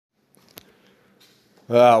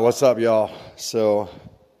What's up, y'all? So,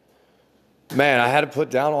 man, I had to put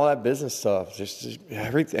down all that business stuff.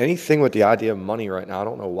 Anything with the idea of money right now. I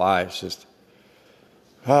don't know why. It's just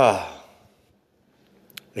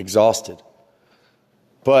exhausted.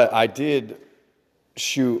 But I did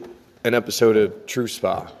shoot an episode of True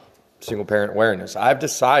Spa, Single Parent Awareness. I've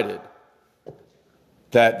decided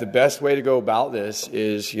that the best way to go about this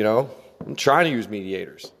is, I'm trying to use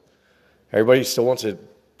mediators. Everybody still wants to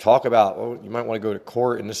talk about, you might want to go to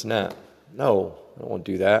court and this and that. No, I don't want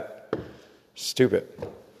to do that. Stupid.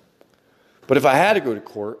 But if I had to go to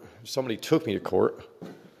court, if somebody took me to court,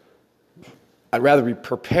 I'd rather be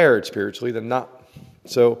prepared spiritually than not.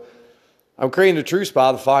 So I'm creating a True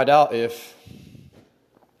Spa to find out if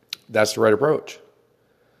that's the right approach.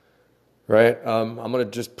 Right? I'm going to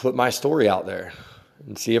just put my story out there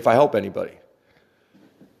and see if I help anybody.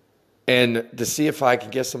 And to see if I can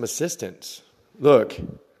get some assistance. Look,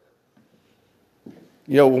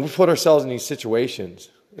 when we put ourselves in these situations,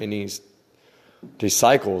 in these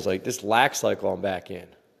cycles, like this lack cycle I'm back in,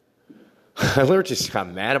 I literally just got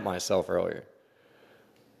mad at myself earlier.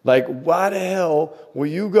 Like, why the hell will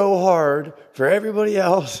you go hard for everybody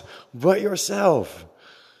else but yourself?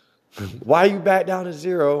 Why you back down to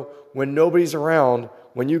zero when nobody's around,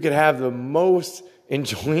 when you could have the most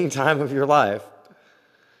enjoying time of your life?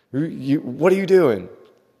 What are you doing?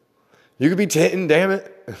 You could be titting, damn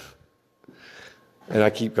it. And I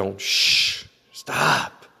keep going, shh,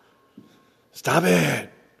 stop. Stop it.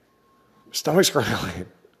 Stomach's growling.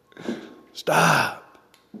 Stop.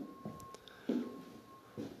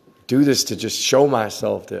 Do this to just show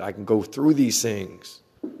myself that I can go through these things.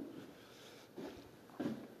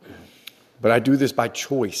 But I do this by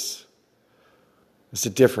choice. It's the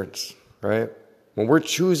difference, right? When we're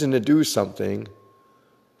choosing to do something,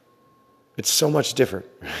 it's so much different,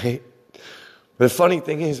 right? But the funny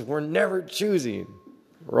thing is, we're never choosing.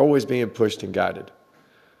 We're always being pushed and guided.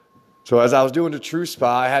 So as I was doing the True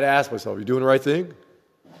Spa, I had to ask myself, you doing the right thing?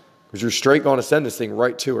 Because you're straight going to send this thing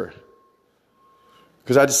right to her.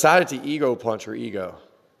 Because I decided to ego punch her ego.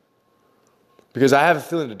 Because I have a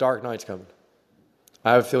feeling the dark night's coming.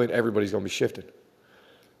 I have a feeling everybody's going to be shifted.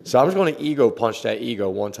 So I'm just going to ego punch that ego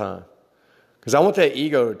one time. Because I want that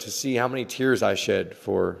ego to see how many tears I shed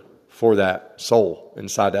for that soul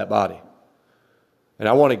inside that body. And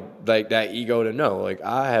I want that ego to know,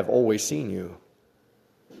 I have always seen you.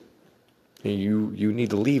 And you need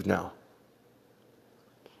to leave now.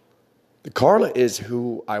 Carla is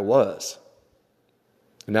who I was.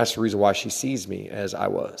 And that's the reason why she sees me as I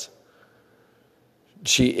was.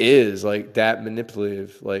 She is that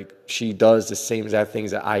manipulative. She does the same exact things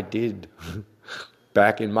that I did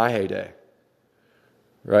back in my heyday.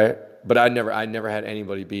 Right? But I never had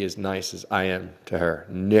anybody be as nice as I am to her.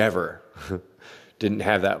 Never. Didn't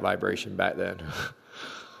have that vibration back then.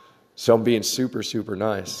 So I'm being super, super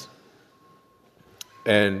nice.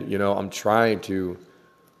 And, I'm trying to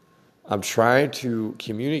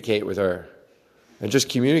communicate with her. And just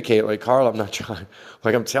communicate, Carla, I'm not trying.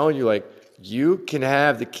 I'm telling you, you can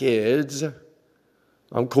have the kids.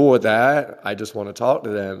 I'm cool with that. I just want to talk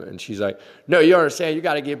to them. And she's like, no, you understand. You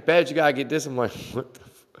got to get beds. You got to get this. I'm like,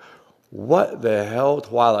 what the hell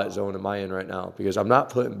Twilight Zone am I in right now? Because I'm not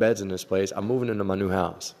putting beds in this place. I'm moving into my new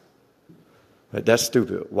house. That's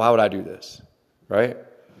stupid. Why would I do this? Right?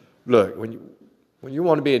 Look, when you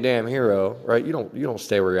want to be a damn hero, right, you don't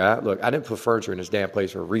stay where you're at. Look, I didn't put furniture in this damn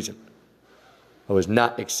place for a reason. I was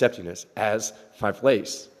not accepting this as my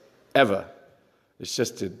place, ever. It's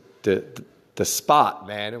just the spot,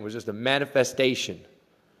 man. It was just a manifestation.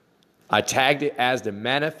 I tagged it as the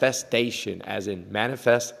manifestation, as in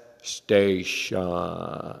manifestation.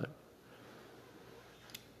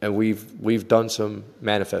 And we've done some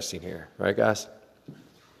manifesting here, right, guys?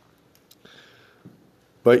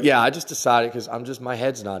 But yeah, I just decided because my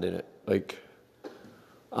head's not in it.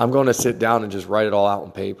 I'm going to sit down and just write it all out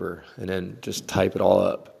on paper and then just type it all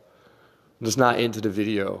up. I'm just not into the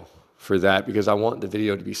video for that because I want the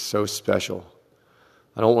video to be so special.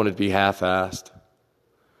 I don't want it to be half-assed.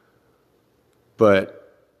 But,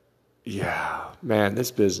 yeah, man,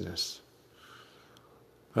 this business.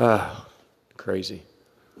 Crazy.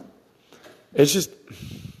 It's just,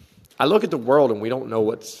 I look at the world and we don't know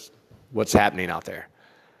what's happening out there.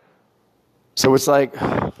 So it's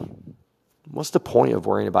what's the point of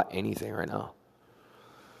worrying about anything right now?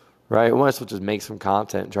 Right? We might as well just make some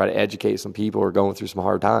content and try to educate some people who are going through some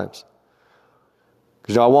hard times.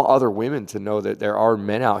 Because I want other women to know that there are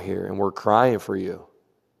men out here and we're crying for you.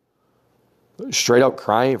 Straight up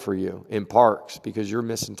crying for you in parks because you're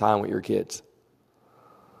missing time with your kids.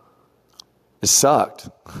 It sucked.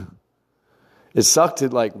 It sucked to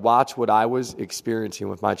like watch what I was experiencing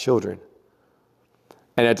with my children.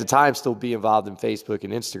 And at the time, still be involved in Facebook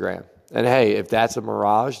and Instagram. And hey, if that's a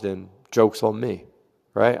mirage, then joke's on me,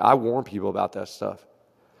 right? I warn people about that stuff.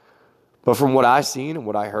 But from what I seen and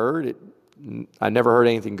what I heard, I never heard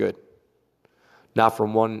anything good. Not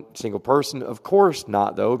from one single person. Of course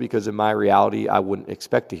not, though, because in my reality, I wouldn't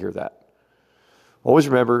expect to hear that. Always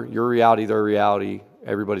remember, your reality, their reality.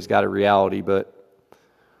 Everybody's got a reality, but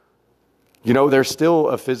there's still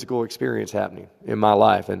a physical experience happening in my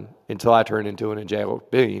life. And until I turned into an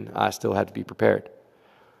angelic being, I still had to be prepared.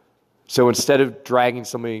 So instead of dragging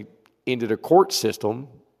somebody into the court system,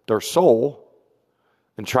 their soul,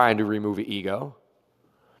 and trying to remove an ego,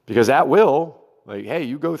 because that will, like, hey,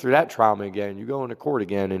 you go through that trauma again, you go into court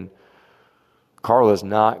again, and Carla's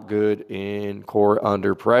not good in court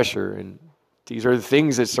under pressure. And these are the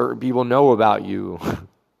things that certain people know about you.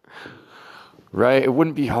 Right? It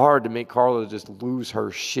wouldn't be hard to make Carla just lose her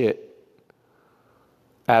shit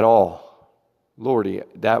at all. Lordy,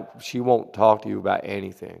 that she won't talk to you about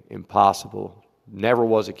anything. Impossible. Never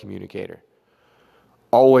was a communicator.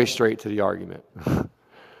 Always straight to the argument.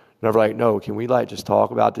 Never like, no, can we just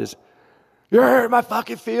talk about this? You're hurting my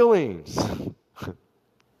fucking feelings.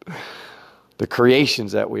 The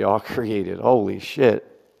creations that we all created. Holy shit.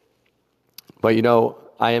 But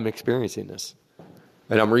I am experiencing this.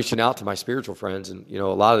 And I'm reaching out to my spiritual friends, and a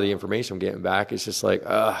lot of the information I'm getting back is just like,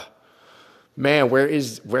 man,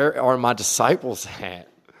 where are my disciples at?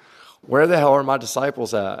 Where the hell are my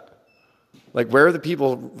disciples at? Like, where are the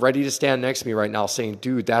people ready to stand next to me right now saying,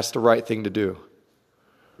 dude, that's the right thing to do?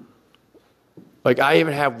 Like, I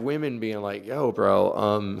even have women being like, yo,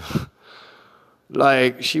 bro,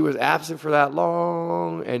 like, she was absent for that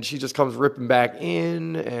long, and she just comes ripping back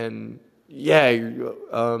in, and yeah,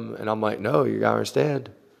 and I'm like, no, you gotta understand.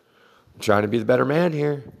 I'm trying to be the better man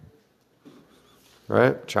here.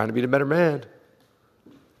 Right? Trying to be the better man.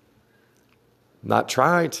 Not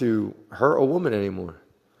trying to hurt a woman anymore.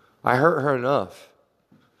 I hurt her enough.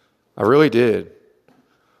 I really did.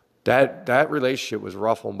 That relationship was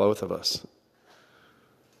rough on both of us.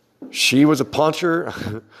 She was a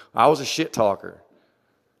puncher. I was a shit talker.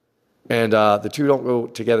 And the two don't go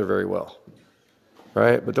together very well.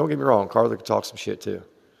 Right? But don't get me wrong, Carla could talk some shit too.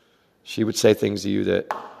 She would say things to you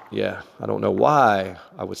that, yeah, I don't know why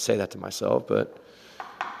I would say that to myself, but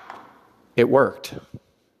it worked.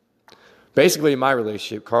 Basically, in my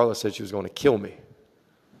relationship, Carla said she was going to kill me.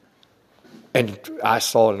 And I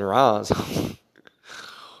saw it in her eyes.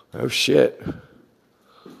 Oh, shit.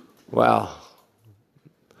 Wow.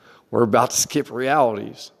 We're about to skip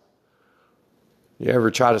realities. You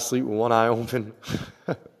ever try to sleep with one eye open?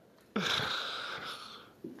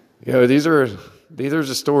 These are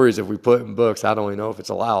the stories if we put in books. I don't even know if it's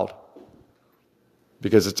allowed,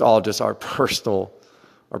 because it's all just our personal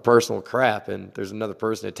crap, and there's another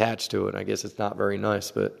person attached to it. I guess it's not very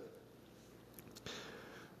nice, but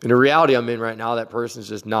in the reality I'm in right now, that person's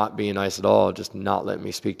just not being nice at all, just not letting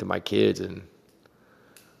me speak to my kids, and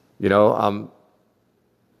I'm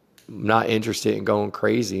not interested in going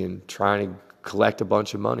crazy and trying to collect a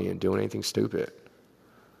bunch of money and doing anything stupid.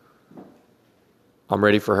 I'm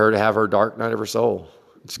ready for her to have her dark night of her soul.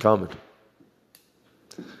 It's coming.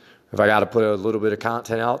 If I got to put a little bit of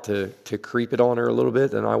content out to creep it on her a little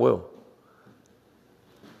bit, then I will.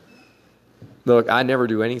 Look, I never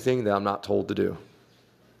do anything that I'm not told to do.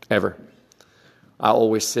 Ever. I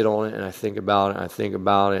always sit on it and I think about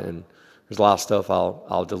it, and there's a lot of stuff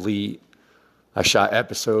I'll delete. I shot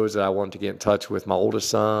episodes that I wanted to get in touch with my oldest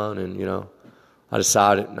son, and I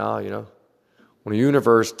decided, when the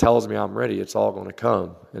universe tells me I'm ready, it's all going to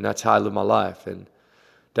come. And that's how I live my life. And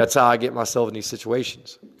that's how I get myself in these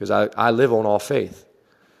situations. Because I live on all faith.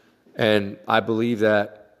 And I believe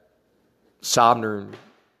that Sobner,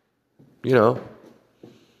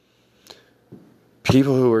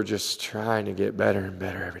 people who are just trying to get better and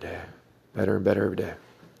better every day. Better and better every day.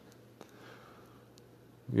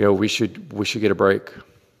 We should get a break.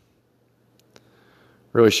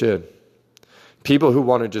 Really should. People who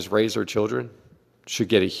want to just raise their children should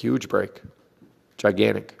get a huge break.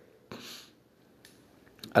 Gigantic.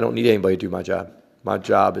 I don't need anybody to do my job. My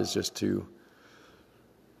job is just to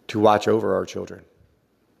watch over our children.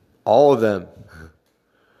 All of them.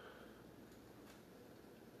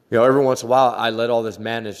 Every once in a while, I let all this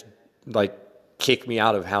madness kick me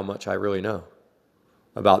out of how much I really know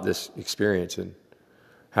about this experience, and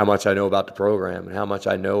how much I know about the program, and how much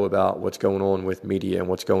I know about what's going on with media and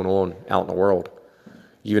what's going on out in the world.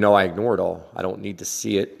 Even though I ignore it all, I don't need to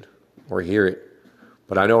see it or hear it,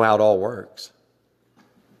 but I know how it all works.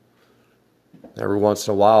 Every once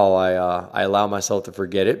in a while, I allow myself to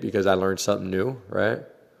forget it because I learned something new, right?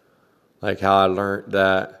 Like how I learned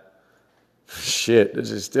that, shit,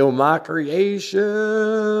 this is still my creation,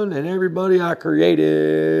 and everybody I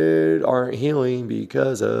created aren't healing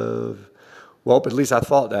because of, well, at least I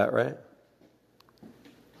thought that, right?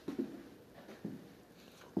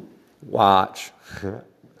 Watch.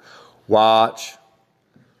 Watch.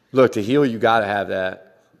 Look, to heal, you got to have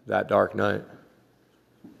that dark night.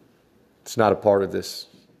 It's not a part of this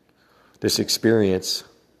experience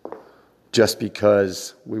just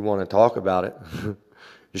because we want to talk about it.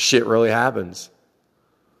 This shit really happens.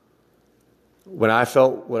 When I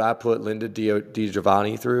felt what I put Linda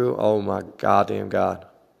DiGiovanni through, oh my goddamn God.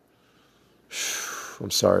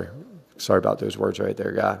 I'm sorry. Sorry about those words right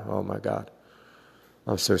there, God. Oh my God.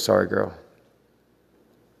 I'm so sorry, girl.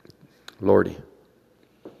 Lordy.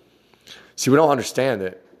 See, we don't understand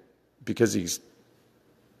that because these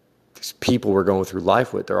people we're going through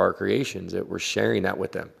life with, they're our creations, that we're sharing that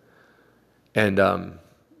with them. And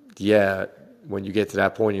yeah, when you get to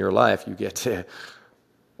that point in your life, you get to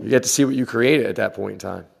see what you created at that point in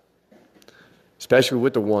time. Especially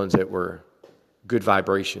with the ones that were good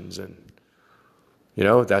vibrations, and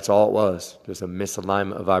that's all it was, just a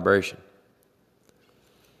misalignment of vibration.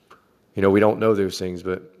 We don't know those things,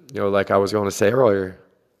 but like I was going to say earlier.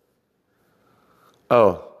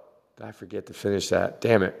 Oh, did I forget to finish that?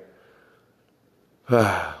 Damn it.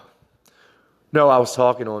 No, I was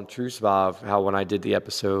talking on True Survive how when I did the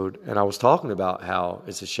episode, and I was talking about how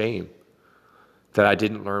it's a shame that I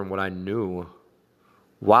didn't learn what I knew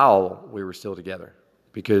while we were still together,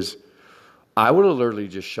 because I would have literally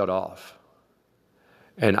just shut off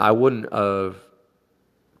and I wouldn't have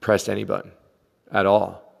pressed any button at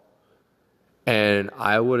all. And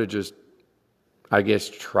I would have just, I guess,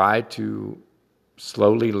 tried to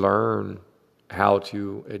slowly learn how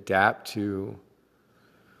to adapt to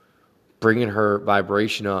bringing her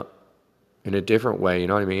vibration up in a different way, you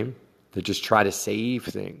know what I mean? To just try to save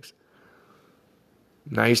things.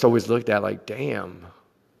 And I used to always look at that like, damn.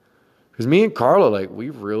 Because me and Carla, like,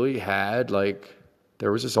 we really had, like,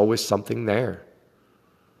 there was just always something there.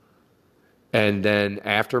 And then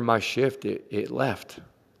after my shift, it left.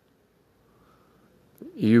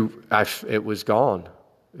 It was gone.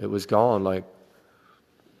 It was gone. Like,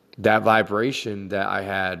 that vibration that I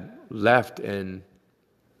had left, and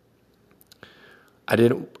I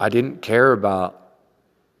didn't care about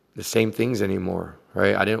the same things anymore,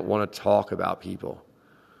 right? I didn't want to talk about people.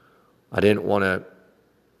 I didn't want to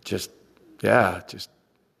just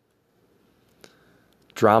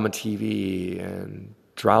drama TV and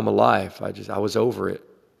drama life. I was over it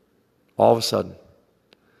all of a sudden.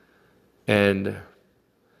 And,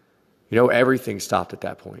 everything stopped at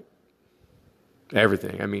that point.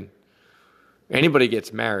 Everything. I mean, anybody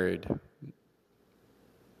gets married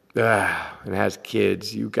and has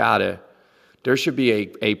kids, there should be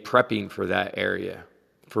a prepping for that area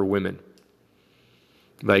for women.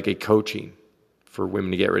 Like a coaching for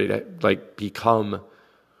women to get ready to, like, become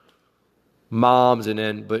moms.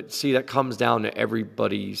 But see, that comes down to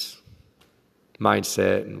everybody's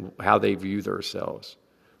mindset and how they view themselves,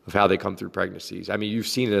 of how they come through pregnancies. I mean, you've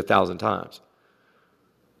seen it 1,000 times.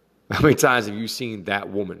 How many times have you seen that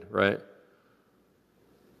woman, right?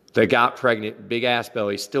 That got pregnant, big ass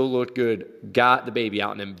belly, still looked good, got the baby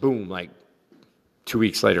out, and then boom, like 2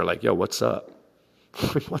 weeks later, like, yo, what's up?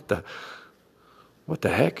 What the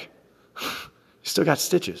heck? You still got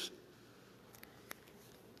stitches.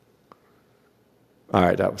 All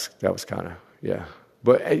right, that was kind of, yeah.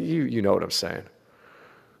 But you know what I'm saying.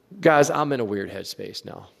 Guys, I'm in a weird headspace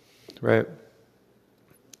now, right?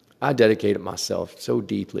 I dedicated myself so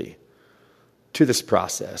deeply to this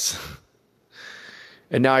process.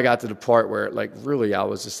 And now I got to the part where, like, really, I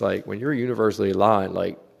was just like, when you're universally aligned,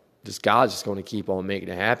 like, this God's just going to keep on making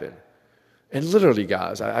it happen. And literally,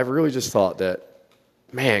 guys, I really just thought that,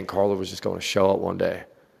 man, Carla was just going to show up one day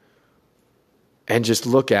and just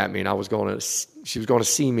look at me, and she was going to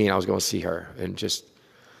see me, and I was going to see her. And just,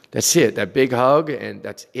 that's it, that big hug, and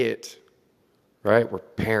that's it, right? We're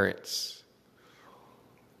parents.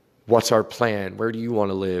 What's our plan? Where do you want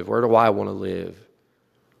to live? Where do I want to live?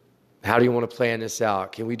 How do you want to plan this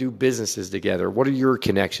out? Can we do businesses together? What are your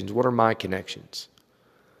connections? What are my connections?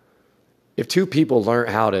 If two people learn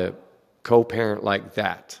how to co-parent like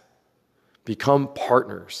that, become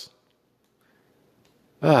partners,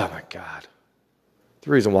 oh my God. The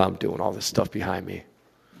reason why I'm doing all this stuff behind me,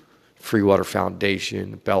 Free Water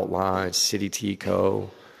Foundation, Beltline, City Tea Co.,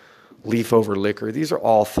 Leaf Over Liquor, these are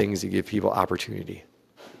all things that give people opportunity.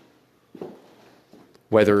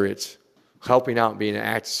 Whether it's helping out and being an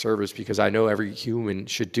act of service, because I know every human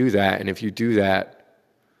should do that. And if you do that,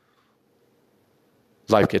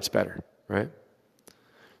 life gets better, right?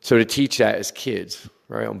 So to teach that as kids,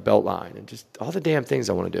 right, on Beltline, and just all the damn things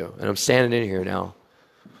I want to do. And I'm standing in here now,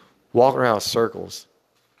 walking around in circles,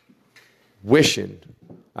 wishing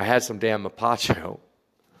I had some damn mapacho,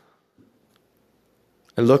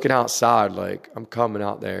 and looking outside like I'm coming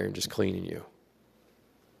out there and just cleaning you.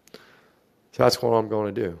 So that's what I'm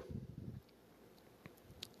going to do.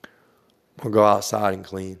 I'm going to go outside and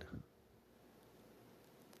clean.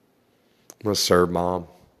 I'm going to serve Mom.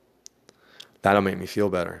 That'll make me feel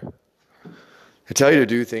better. I tell you to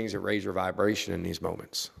do things that raise your vibration in these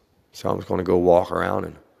moments. So I'm just going to go walk around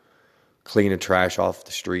and clean the trash off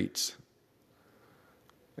the streets.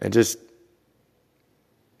 And just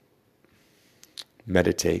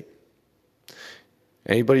meditate.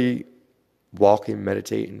 Anybody walking,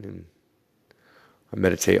 meditating? And I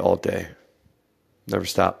meditate all day. Never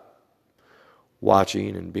stop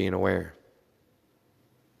watching and being aware.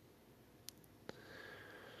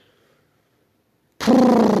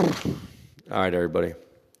 All right, everybody.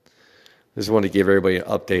 Just wanted to give everybody an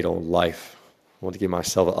update on life. I want to give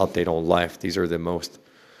myself an update on life. These are the most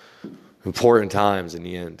important times in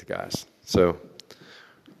the end, guys. So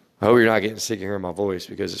I hope you're not getting sick of hearing my voice,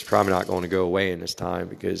 because it's probably not going to go away in this time,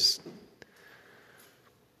 because,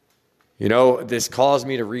 you know, this caused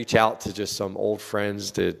me to reach out to just some old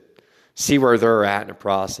friends to see where they're at in the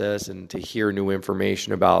process and to hear new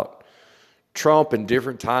information about Trump and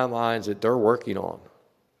different timelines that they're working on.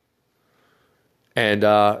 And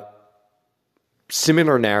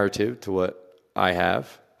similar narrative to what I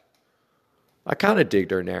have. I kind of dig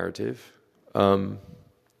their narrative. But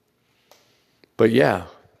yeah,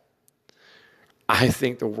 I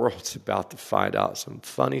think the world's about to find out some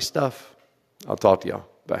funny stuff. I'll talk to y'all.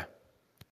 Bye.